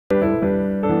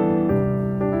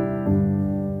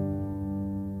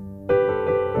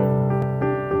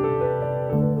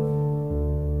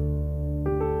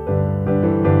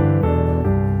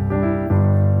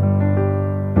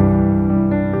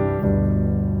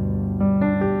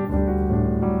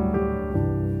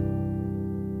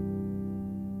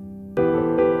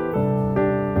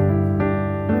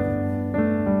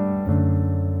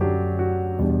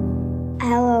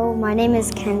is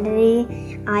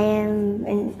Kennedy.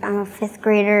 I'm a fifth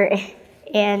grader,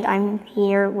 and I'm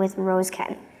here with Rose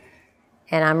Kent.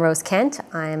 And I'm Rose Kent.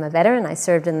 I am a veteran. I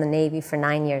served in the Navy for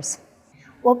 9 years.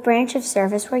 What branch of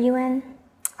service were you in?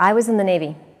 I was in the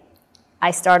Navy.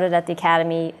 I started at the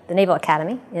Academy, the Naval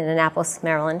Academy in Annapolis,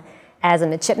 Maryland, as a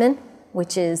midshipman,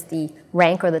 which is the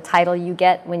rank or the title you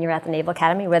get when you're at the Naval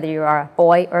Academy, whether you are a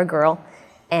boy or a girl.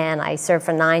 And I served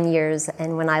for 9 years,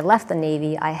 and when I left the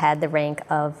Navy, I had the rank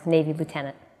of Navy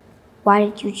lieutenant. Why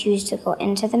did you choose to go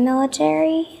into the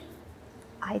military?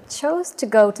 I chose to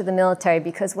go to the military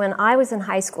because when I was in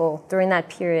high school, during that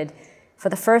period, for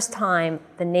the first time,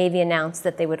 the Navy announced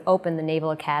that they would open the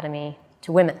Naval Academy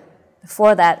to women.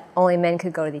 Before that, only men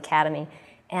could go to the academy.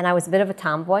 And I was a bit of a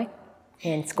tomboy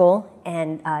in school,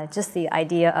 and just the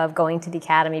idea of going to the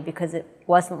academy, because it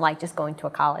wasn't like just going to a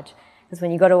college. Because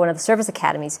when you go to one of the service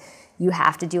academies, you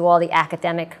have to do all the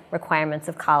academic requirements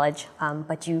of college,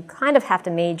 but you kind of have to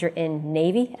major in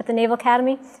Navy at the Naval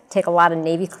Academy, take a lot of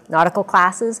Navy nautical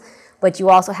classes, but you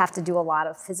also have to do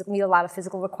meet a lot of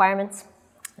physical requirements,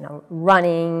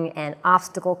 running and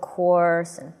obstacle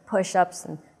course and push-ups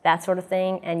and that sort of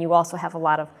thing. And you also have a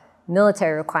lot of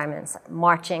military requirements, like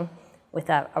marching with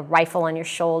a rifle on your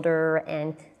shoulder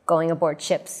and going aboard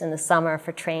ships in the summer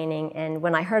for training. And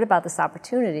when I heard about this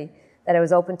opportunity, that it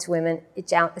was open to women, it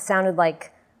sounded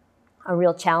like a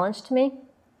real challenge to me.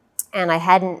 And I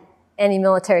hadn't any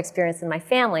military experience in my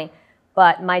family,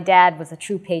 but my dad was a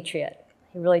true patriot.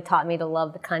 He really taught me to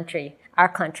love the country, our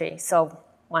country. So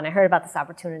when I heard about this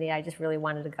opportunity, I just really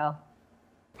wanted to go.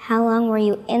 How long were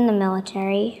you in the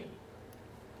military?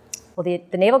 Well,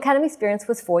 the Naval Academy experience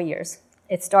was 4 years.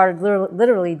 It started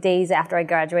literally days after I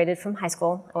graduated from high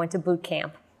school. I went to boot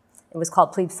camp. It was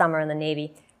called plebe summer in the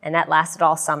Navy, and that lasted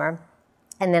all summer.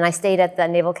 And then I stayed at the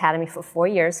Naval Academy for 4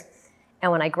 years.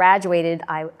 And when I graduated,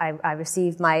 I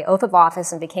received my oath of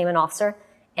office and became an officer,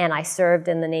 and I served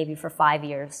in the Navy for 5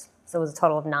 years. So it was a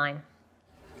total of 9.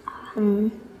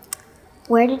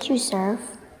 Where did you serve,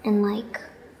 and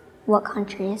what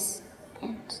countries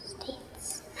and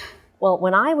states? Well,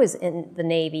 when I was in the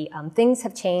Navy, things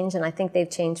have changed, and I think they've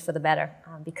changed for the better,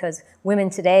 because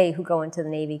women today who go into the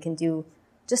Navy can do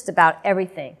just about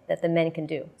everything that the men can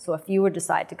do. So if you would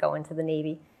decide to go into the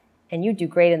Navy, and you do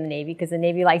great in the Navy because the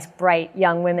Navy likes bright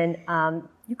young women,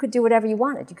 you could do whatever you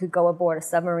wanted. You could go aboard a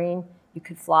submarine, you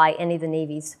could fly any of the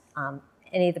Navy's,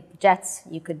 any of the jets,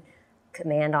 you could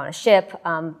command on a ship,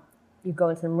 you go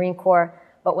into the Marine Corps.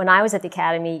 But when I was at the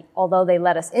Academy, although they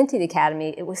let us into the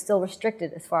Academy, it was still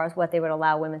restricted as far as what they would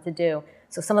allow women to do.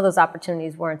 So some of those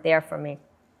opportunities weren't there for me.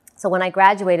 So when I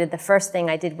graduated, the first thing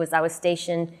I did was I was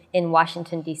stationed in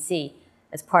Washington, D.C.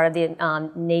 as part of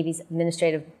the Navy's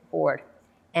administrative board.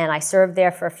 And I served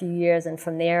there for a few years, and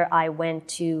from there I went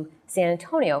to San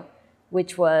Antonio,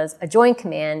 which was a joint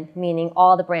command, meaning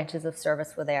all the branches of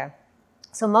service were there.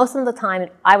 So most of the time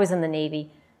I was in the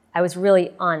Navy, I was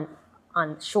really on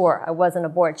shore. I wasn't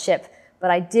aboard ship, but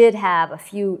I did have a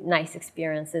few nice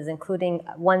experiences, including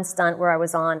one stunt where I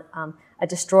was on a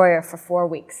destroyer for 4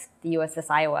 weeks, the USS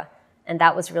Iowa, and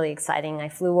that was really exciting. I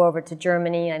flew over to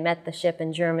Germany, I met the ship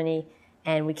in Germany,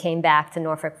 and we came back to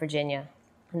Norfolk, Virginia,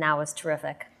 and that was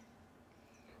terrific.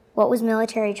 What was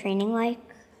military training like?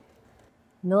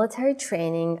 Military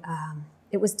training,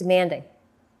 it was demanding.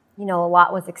 A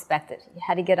lot was expected. You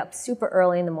had to get up super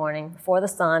early in the morning before the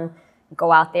sun,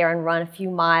 go out there and run a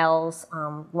few miles,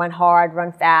 run hard,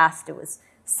 run fast. It was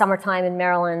summertime in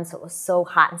Maryland, so it was so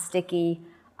hot and sticky.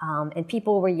 And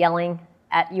people were yelling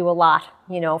at you a lot,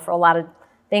 for a lot of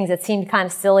things that seemed kind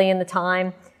of silly in the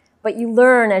time. But you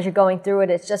learn as you're going through it.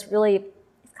 It's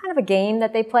kind of a game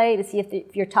that they play to see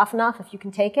if you're tough enough, if you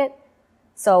can take it.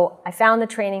 So I found the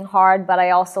training hard, but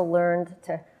I also learned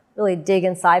to really dig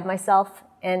inside myself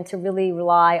and to really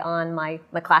rely on my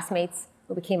classmates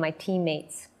who became my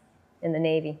teammates in the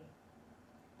Navy.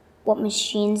 What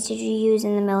machines did you use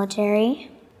in the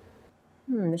military?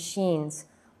 Machines.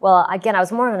 Well, again, I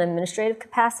was more of an administrative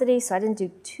capacity, so I didn't do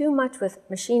too much with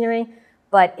machinery.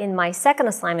 But in my second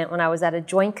assignment, when I was at a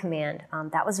joint command,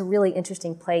 that was a really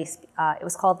interesting place. It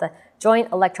was called the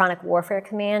Joint Electronic Warfare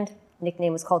Command. The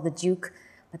nickname was called the Juke.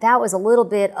 But that was a little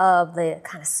bit of the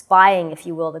kind of spying, if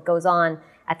you will, that goes on.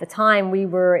 At the time, we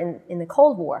were in the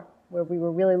Cold War, where we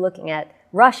were really looking at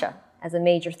Russia as a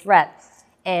major threat.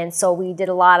 And so we did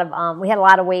we had a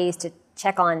lot of ways to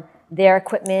check on their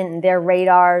equipment and their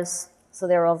radars. So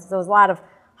there was a lot of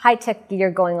high-tech gear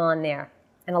going on there.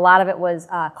 And a lot of it was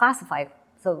classified,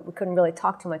 so we couldn't really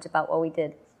talk too much about what we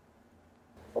did.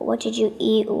 What did you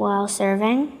eat while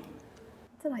serving?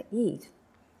 What did I eat?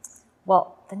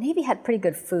 Well, the Navy had pretty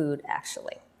good food,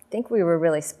 actually. think we were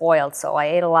really spoiled, so I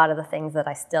ate a lot of the things that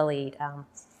I still eat.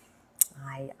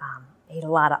 I ate a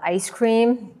lot of ice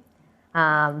cream,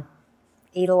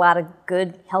 ate a lot of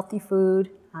good, healthy food,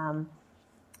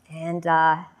 and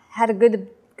had a good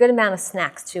amount of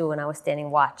snacks, too, when I was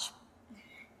standing watch.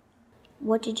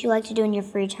 What did you like to do in your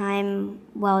free time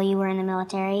while you were in the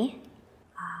military?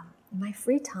 In my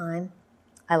free time,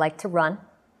 I liked to run.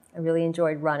 I really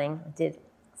enjoyed running. I did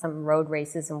some road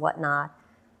races and whatnot.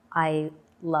 I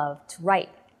love to write,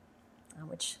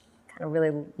 which kind of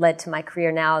really led to my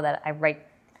career now that I write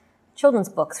children's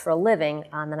books for a living,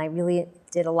 and I really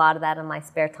did a lot of that in my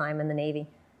spare time in the Navy.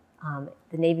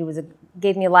 The Navy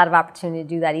gave me a lot of opportunity to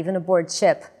do that, even aboard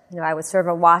ship. You know, I would serve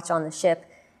a watch on the ship,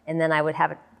 and then I would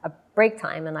have a break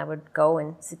time, and I would go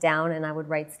and sit down and I would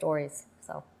write stories.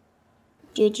 So,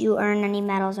 did you earn any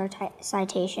medals or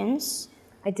citations?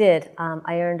 I did.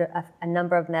 I earned a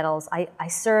number of medals. I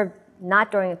served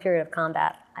not during a period of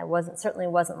combat. I certainly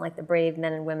wasn't like the brave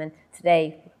men and women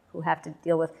today who have to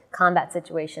deal with combat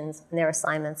situations and their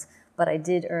assignments, but I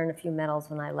did earn a few medals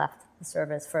when I left the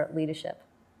service for leadership.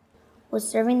 Was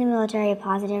serving the military a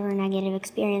positive or negative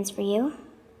experience for you?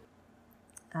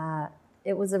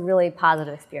 It was a really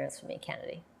positive experience for me,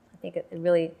 Kennedy. I think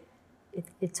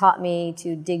it taught me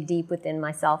to dig deep within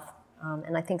myself.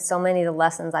 And I think so many of the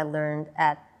lessons I learned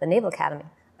at the Naval Academy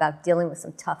about dealing with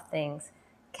some tough things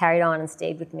carried on and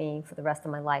stayed with me for the rest of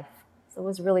my life. So it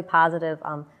was really positive.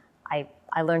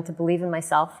 I learned to believe in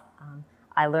myself.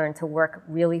 I learned to work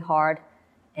really hard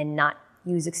and not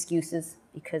use excuses,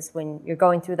 because when you're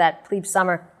going through that plebe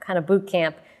summer kind of boot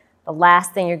camp, the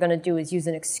last thing you're going to do is use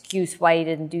an excuse why you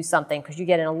didn't do something, because you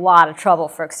get in a lot of trouble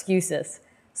for excuses.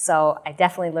 So I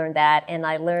definitely learned that, and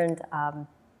I learned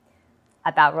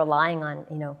about relying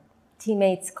on,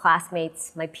 teammates,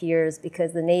 classmates, my peers,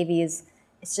 because the Navy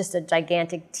it's just a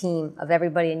gigantic team of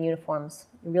everybody in uniforms.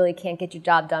 You really can't get your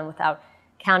job done without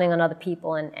counting on other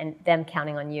people and them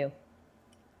counting on you.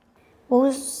 What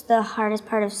was the hardest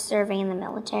part of serving in the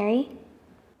military?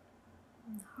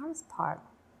 The hardest part?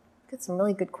 Got some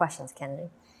really good questions, Kennedy.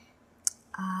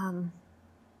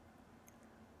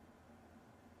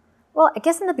 Well, I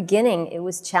guess in the beginning it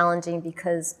was challenging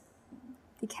because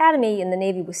the Academy and the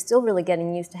Navy was still really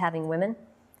getting used to having women,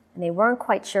 and they weren't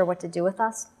quite sure what to do with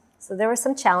us. So there were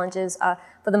some challenges.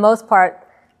 For the most part,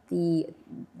 the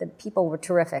people were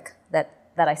terrific that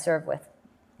I served with,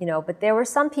 but there were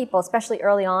some people, especially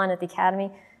early on at the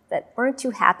Academy, that weren't too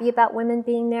happy about women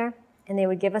being there, and they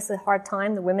would give us a hard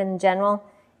time, the women in general.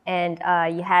 And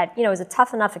it was a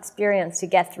tough enough experience to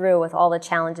get through with all the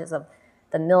challenges of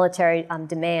the military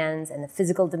demands and the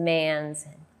physical demands,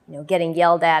 and, getting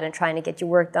yelled at and trying to get your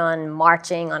work done,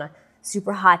 marching on a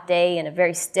super hot day in a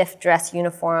very stiff dress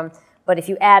uniform. But if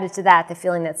you added to that the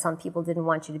feeling that some people didn't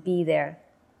want you to be there,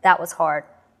 that was hard.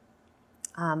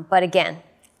 But again,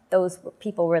 those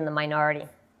people were in the minority.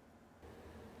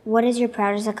 What is your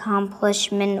proudest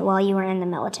accomplishment while you were in the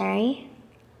military?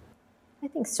 I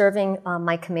think serving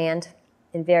my command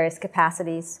in various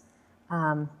capacities.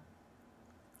 One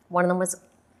of them was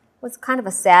kind of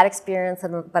a sad experience,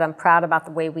 but I'm proud about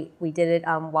the way we did it.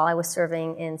 While I was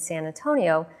serving in San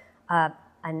Antonio,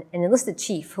 an enlisted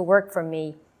chief who worked for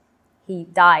me, he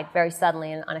died very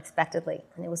suddenly and unexpectedly.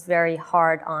 And it was very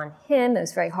hard on him. It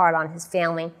was very hard on his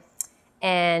family.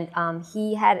 And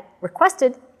he had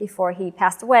requested, before he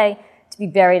passed away, to be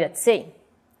buried at sea.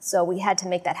 So we had to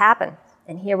make that happen.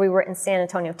 And here we were in San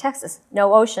Antonio, Texas,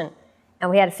 no ocean. And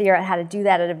we had to figure out how to do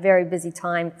that at a very busy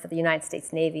time for the United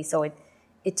States Navy. So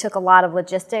it took a lot of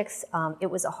logistics. It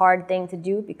was a hard thing to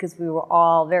do because we were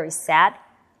all very sad,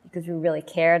 because we really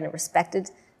cared and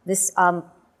respected this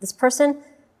person.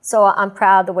 So I'm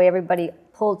proud the way everybody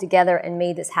pulled together and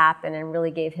made this happen and really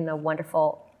gave him a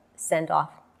wonderful send-off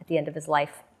at the end of his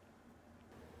life.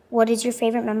 What is your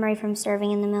favorite memory from serving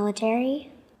in the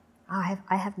military? I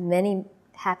have many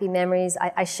happy memories.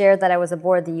 I shared that I was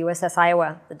aboard the USS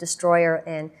Iowa, the destroyer,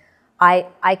 and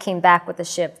I came back with the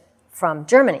ship from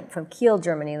Germany, from Kiel,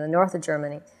 Germany, in the north of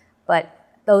Germany. But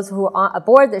those who were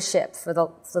aboard the ship for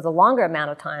the longer amount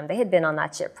of time, they had been on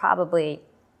that ship probably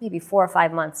maybe 4 or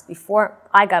 5 months before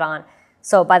I got on.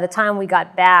 So by the time we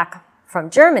got back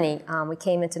from Germany, we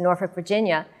came into Norfolk,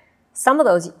 Virginia. Some of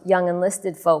those young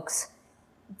enlisted folks,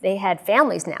 they had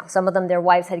families now. Some of them, their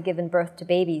wives had given birth to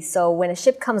babies. So when a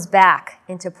ship comes back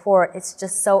into port, it's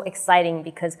just so exciting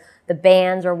because the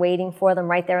bands are waiting for them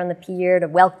right there on the pier to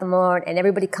welcome them on, and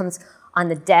everybody comes on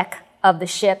the deck of the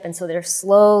ship, and so they're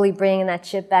slowly bringing that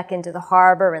ship back into the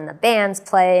harbor, and the band's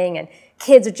playing, and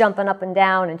kids are jumping up and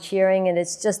down and cheering, and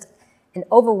it's just an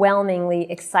overwhelmingly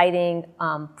exciting,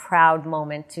 proud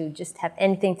moment to just have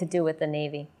anything to do with the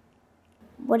Navy.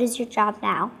 What is your job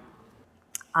now?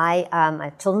 I am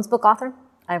a children's book author.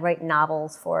 I write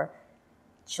novels for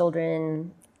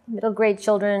children, middle grade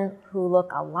children who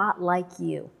look a lot like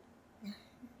you.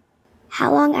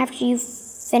 How long after you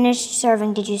finished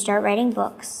serving did you start writing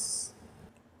books?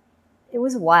 It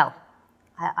was a while.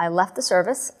 I left the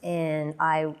service and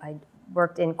I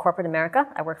worked in corporate America.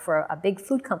 I worked for a big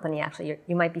food company, actually.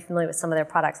 You might be familiar with some of their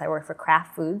products. I worked for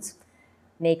Kraft Foods,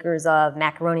 makers of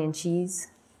macaroni and cheese,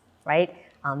 right?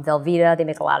 Velveeta, they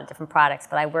make a lot of different products,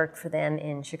 but I worked for them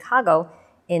in Chicago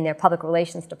in their public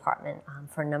relations department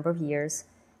for a number of years,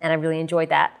 and I really enjoyed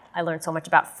that. I learned so much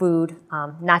about food,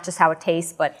 not just how it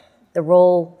tastes, but the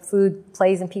role food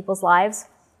plays in people's lives,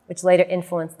 which later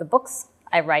influenced the books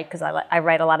I write, because I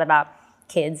write a lot about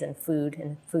kids and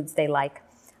foods they like.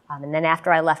 And then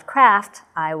after I left Kraft,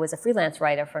 I was a freelance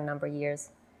writer for a number of years.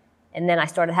 And then I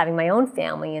started having my own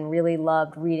family and really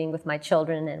loved reading with my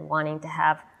children and wanting to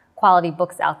have quality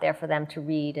books out there for them to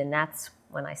read, and that's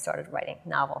when I started writing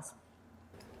novels.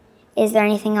 Is there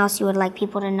anything else you would like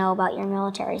people to know about your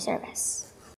military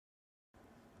service?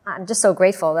 I'm just so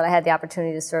grateful that I had the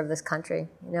opportunity to serve this country.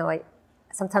 You know,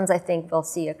 sometimes I think we'll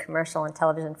see a commercial on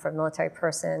television for a military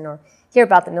person or hear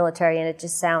about the military and it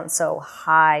just sounds so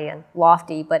high and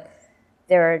lofty, but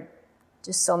there are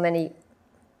just so many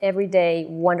everyday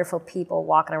wonderful people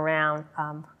walking around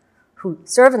who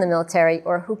serve in the military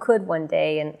or who could one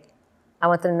day, and I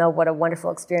want them to know what a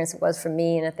wonderful experience it was for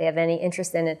me, and if they have any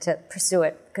interest in it, to pursue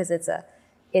it, because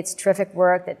it's terrific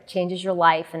work that changes your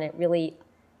life, and it really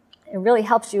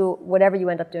helps you whatever you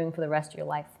end up doing for the rest of your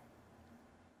life.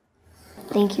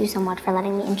 Thank you so much for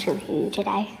letting me interview you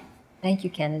today. Thank you,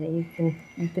 Kennedy.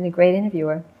 You've been a great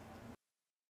interviewer.